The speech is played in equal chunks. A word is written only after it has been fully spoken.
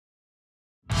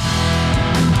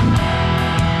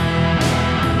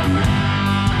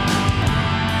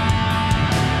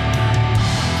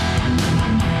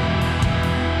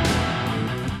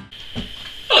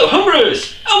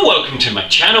and welcome to my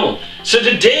channel. So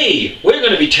today we're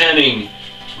going to be turning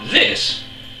this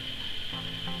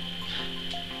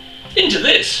into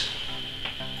this.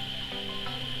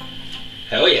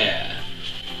 Hell yeah.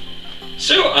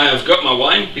 So I've got my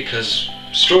wine because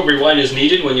strawberry wine is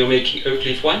needed when you're making oak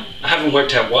leaf wine. I haven't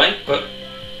worked out why, but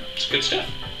it's good stuff.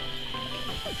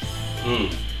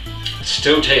 It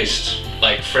still tastes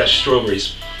like fresh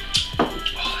strawberries. Oh,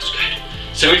 that's good.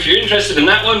 So if you're interested in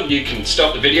that one, you can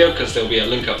stop the video because there'll be a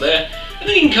link up there, and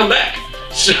then you can come back.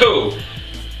 So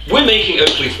we're making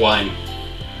oak leaf wine.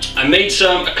 I made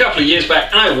some a couple of years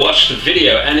back, and I watched the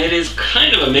video, and it is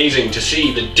kind of amazing to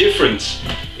see the difference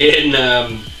in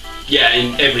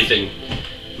in everything.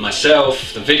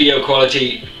 Myself, the video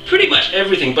quality, pretty much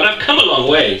everything, but I've come a long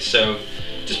way, so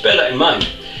just bear that in mind.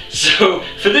 So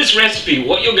for this recipe,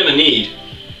 what you're going to need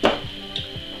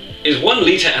is 1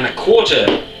 litre and a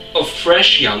quarter of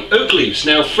fresh young oak leaves.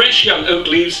 Now fresh young oak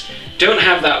leaves don't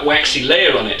have that waxy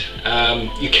layer on it.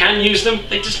 You can use them,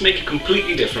 they just make a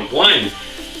completely different wine.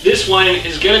 This wine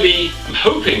is going to be, I'm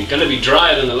hoping, going to be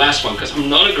drier than the last one because I'm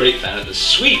not a great fan of the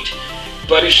sweet,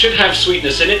 but it should have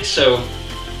sweetness in it, so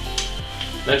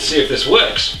let's see if this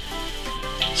works.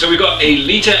 So we've got 1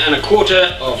 litre and a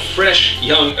quarter of fresh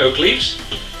young oak leaves.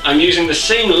 I'm using the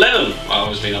same lemon, well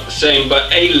obviously not the same,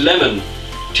 but a lemon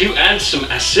to add some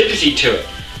acidity to it.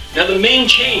 Now the main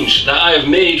change that I have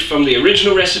made from the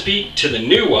original recipe to the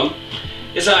new one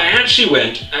is I actually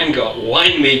went and got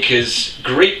winemaker's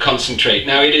grape concentrate.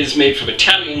 Now it is made from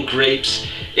Italian grapes,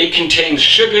 it contains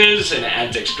sugars and it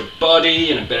adds extra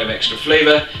body and a bit of extra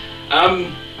flavour.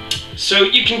 So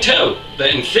you can tell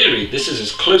that in theory this is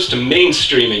as close to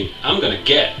mainstreaming I'm going to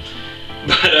get.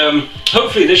 But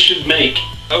hopefully this should make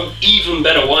an even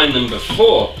better wine than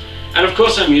before. And of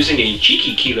course I'm using a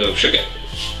cheeky kilo of sugar.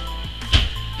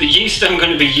 The yeast I'm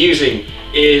going to be using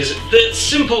is the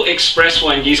simple express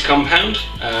wine yeast compound.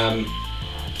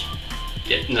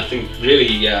 Nothing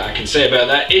really I can say about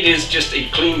that. It is just a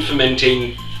clean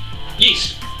fermenting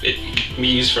yeast. It can be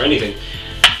used for anything.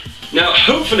 Now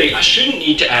hopefully I shouldn't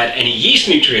need to add any yeast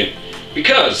nutrient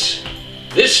because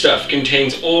this stuff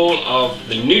contains all of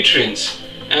the nutrients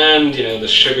and the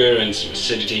sugar and some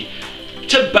acidity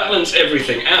to balance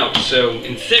everything out. So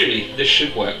in theory this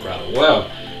should work rather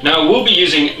well. Now we'll be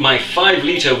using my 5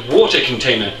 litre water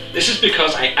container. This is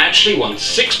because I actually want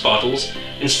 6 bottles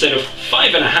instead of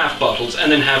 5.5 bottles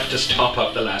and then have to top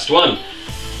up the last one.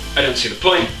 I don't see the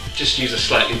point, just use a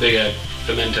slightly bigger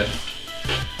fermenter.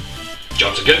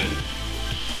 Jobs are good.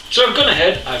 So I've gone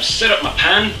ahead, I've set up my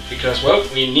pan because, well,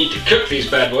 we need to cook these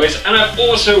bad boys, and I've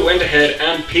also went ahead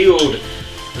and peeled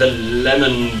the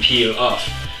lemon peel off.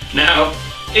 Now,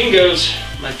 in goes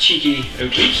my cheeky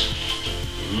oak leaves.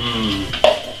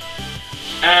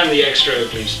 And the extra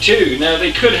oak leaves too. Now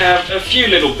they could have a few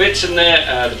little bits in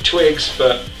there, the twigs,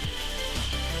 but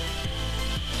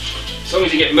as long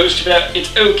as you get most of it out,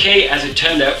 it's okay, as it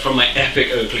turned out from my epic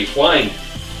oak leaf wine.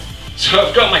 So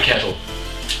I've got my kettle.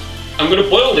 I'm going to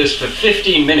boil this for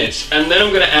 15 minutes and then I'm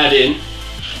going to add in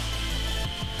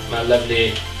my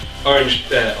lovely orange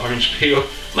peel,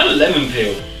 my lemon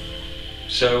peel.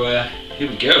 So here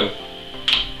we go.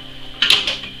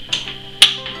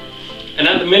 And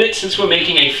at the minute, since we're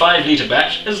making a 5 litre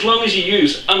batch, as long as you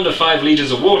use under 5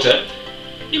 litres of water,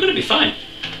 you're going to be fine.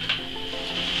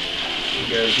 Here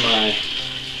goes my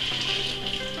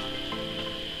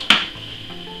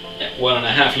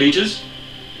 1.5 litres.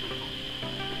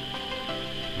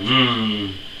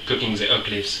 Cooking the oak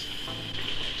leaves.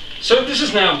 So this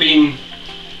has now been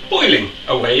boiling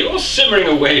away or simmering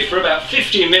away for about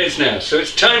 15 minutes now. So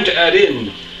it's time to add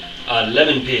in our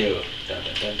lemon peel. Da,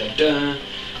 da, da, da, da.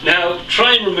 Now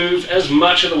try and remove as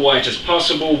much of the white as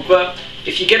possible, but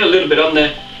if you get a little bit on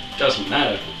there, it doesn't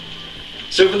matter.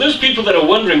 So for those people that are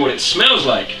wondering what it smells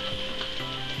like, it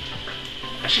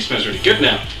actually smells really good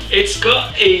now. It's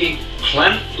got a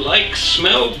plant-like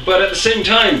smell, but at the same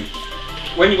time,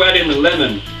 when you add in the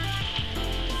lemon,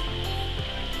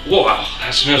 wow,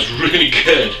 that smells really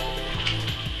good.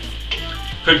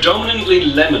 Predominantly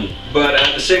lemon, but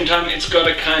at the same time it's got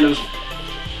a kind of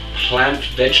plant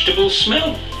vegetable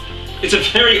smell. It's a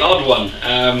very odd one.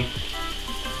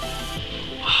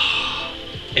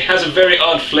 It has a very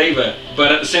odd flavour,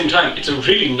 but at the same time it's a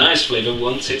really nice flavour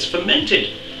once it's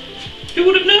fermented. Who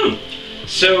would have known?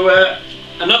 So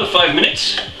another 5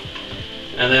 minutes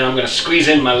and then I'm going to squeeze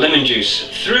in my lemon juice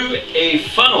through a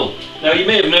funnel. Now you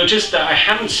may have noticed that I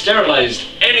haven't sterilised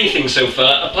anything so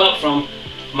far apart from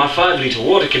my 5 litre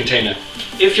water container.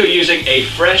 If you're using a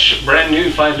fresh, brand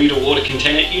new 5 litre water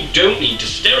container, you don't need to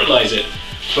sterilise it.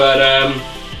 But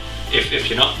if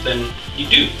you're not, then you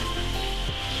do.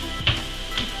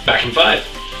 Back in 5.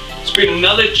 It's been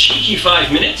another cheeky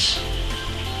 5 minutes.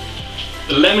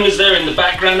 The lemon is there in the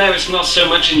background now, it's not so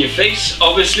much in your face.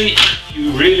 Obviously, if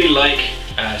you really like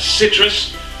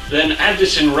citrus, then add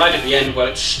this in right at the end while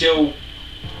it's still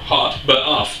hot but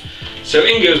off. So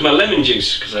in goes my lemon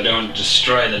juice, because I don't want to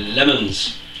destroy the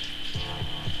lemons.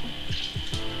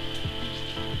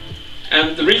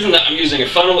 And the reason that I'm using a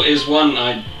funnel is, one,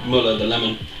 I muller the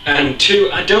lemon, and two,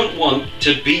 I don't want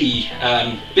to be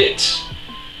bits.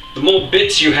 The more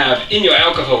bits you have in your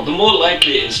alcohol, the more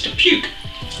likely it is to puke.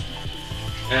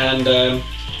 And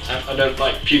I don't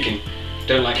like puking,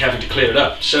 don't like having to clear it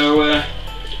up. So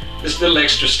this little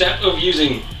extra step of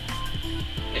using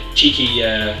a cheeky,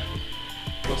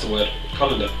 what's the word?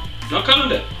 Colander. Not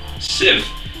colander, sieve.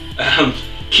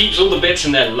 Keeps all the bits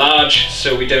in there large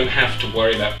so we don't have to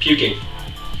worry about puking.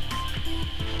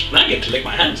 And I get to lick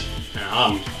my hands.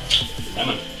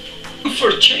 Lemon. For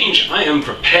a change, I am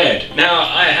prepared. Now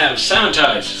I have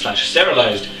sanitized /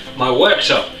 sterilized my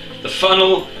worktop, the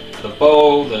funnel, the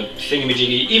bowl, the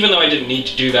thingamajiggy, even though I didn't need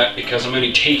to do that because I'm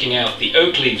only taking out the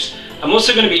oak leaves. I'm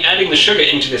also going to be adding the sugar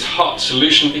into this hot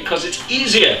solution because it's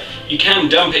easier. You can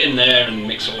dump it in there and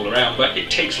mix it all around, but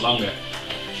it takes longer.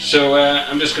 So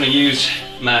I'm just going to use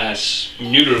my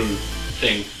noodle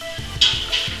thing.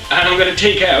 And I'm going to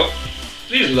take out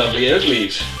these lovely oak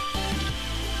leaves.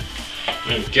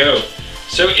 There we go.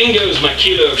 So in goes my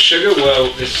kilo of sugar.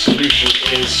 Well, this solution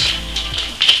is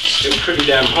still pretty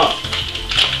damn hot.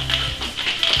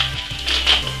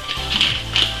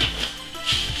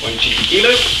 1 cheeky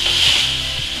kilo.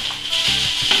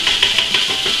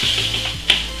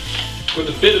 With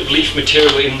a bit of leaf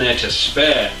material in there to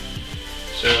spare.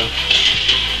 So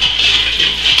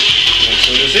let's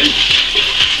throw this in.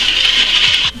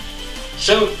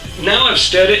 So now I've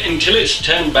stirred it until it's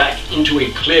turned back into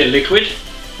a clear liquid.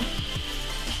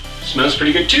 Smells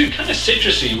pretty good too, kind of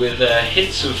citrusy with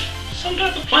hints of some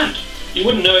type of plant. You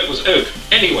wouldn't know it was oak.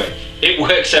 Anyway, it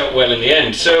works out well in the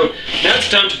end. So now it's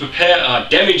time to prepare our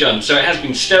demijohn. So it has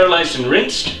been sterilized and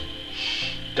rinsed.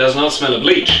 Does not smell of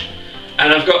bleach.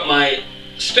 And I've got my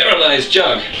sterilized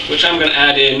jug, which I'm going to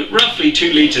add in roughly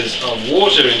 2 liters of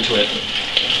water into it.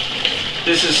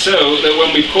 This is so that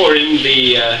when we pour in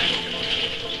the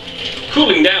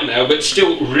cooling down now, but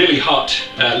still really hot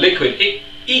liquid, it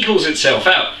equals itself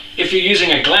out. If you're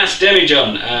using a glass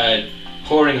demijohn,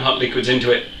 pouring hot liquids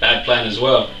into it, bad plan as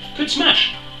well. Could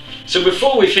smash. So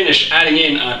before we finish adding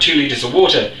in our 2 liters of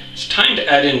water, it's time to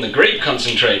add in the grape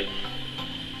concentrate.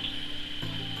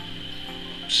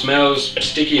 Smells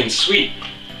sticky and sweet.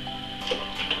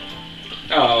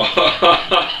 Oh,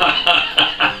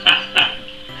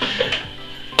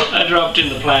 I dropped in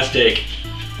the plastic.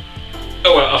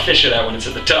 Oh well, I'll fish it out when it's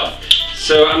at the top.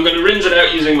 So I'm going to rinse it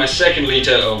out using my 2nd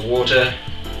liter of water.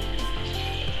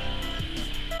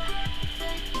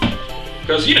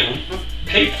 Because, you know, I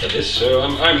paid for this, so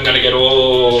I'm going to get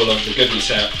all of the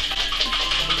goodness out.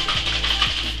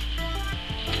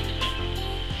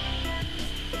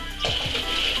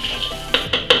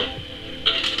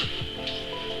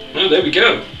 Oh, there we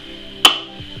go.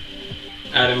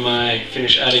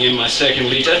 Finish adding in my 2nd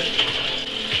liter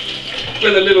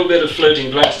with a little bit of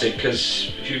floating plastic,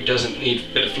 because who doesn't need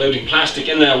a bit of floating plastic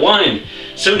in their wine?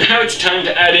 So now it's time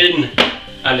to add in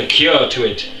a liqueur to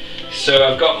it. So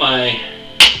I've got my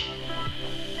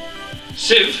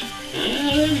sieve.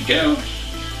 There we go.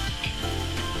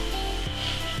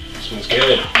 Smells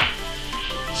good.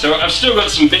 So I've still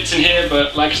got some bits in here,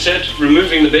 but like I said,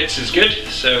 removing the bits is good.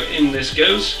 So in this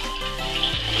goes.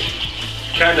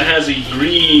 Kind of has a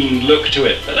green look to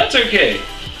it, but that's okay.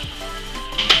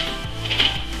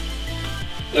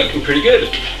 Looking pretty good.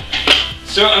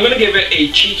 So I'm going to give it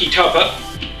a cheeky top up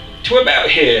to about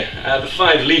here, the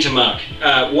 5 liter mark.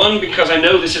 1, because I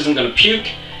know this isn't going to puke,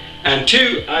 and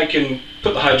 2, I can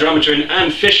put the hydrometer in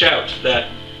and fish out that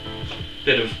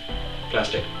bit of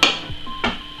plastic.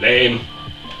 Lame.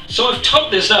 So I've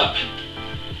topped this up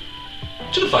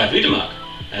to the 5 liter mark,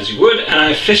 as you would, and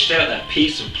I fished out that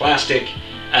piece of plastic.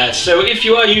 So if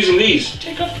you are using these,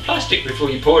 take off the plastic before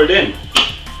you pour it in.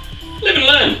 Live and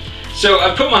learn. So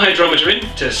I've put my hydrometer in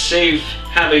to save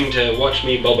having to watch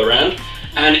me bob around,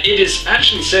 and it is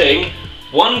actually saying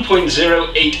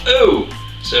 1.080.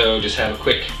 So just have a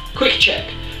quick check.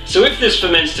 So if this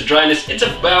ferments to dryness, it's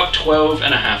about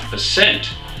 12.5%.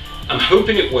 I'm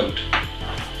hoping it won't.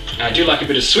 I do like a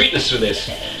bit of sweetness with this.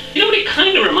 You know what it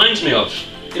kind of reminds me of?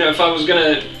 You know, if I was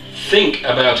gonna think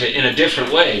about it in a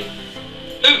different way.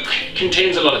 Oak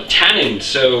contains a lot of tannin,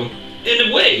 so in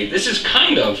a way, this is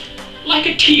kind of like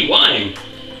a tea wine.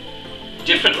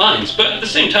 Different lines, but at the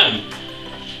same time.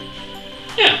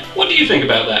 Yeah, what do you think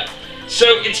about that? So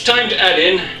it's time to add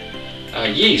in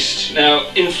yeast. Now,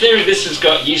 in theory, this has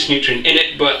got yeast nutrient in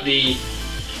it, but the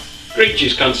grape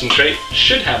juice concentrate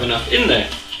should have enough in there,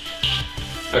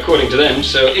 according to them.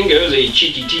 So in goes a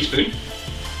cheeky teaspoon.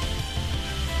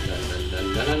 La, la,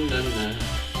 la, la, la, la.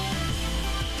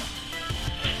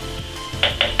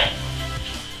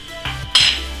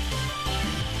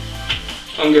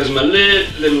 On goes my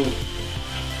lid, little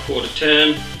quarter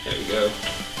turn. There we go.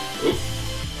 Oop.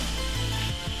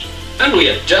 And we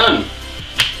are done.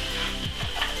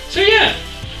 So yeah,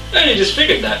 I only just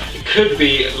figured that. It could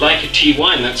be like a tea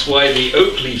wine, that's why the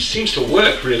oak leaf seems to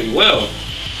work really well.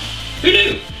 Who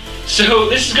knew? So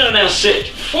this is going to now sit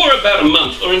for about a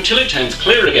month or until it turns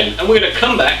clear again, and we're going to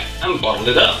come back and bottle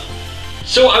it up.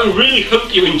 So I really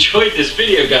hope you enjoyed this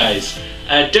video, guys.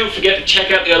 Don't forget to check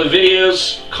out the other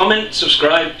videos, comment,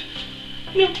 subscribe,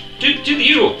 you know, do the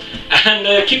usual,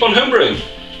 and keep on homebrewing.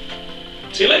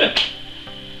 See you later.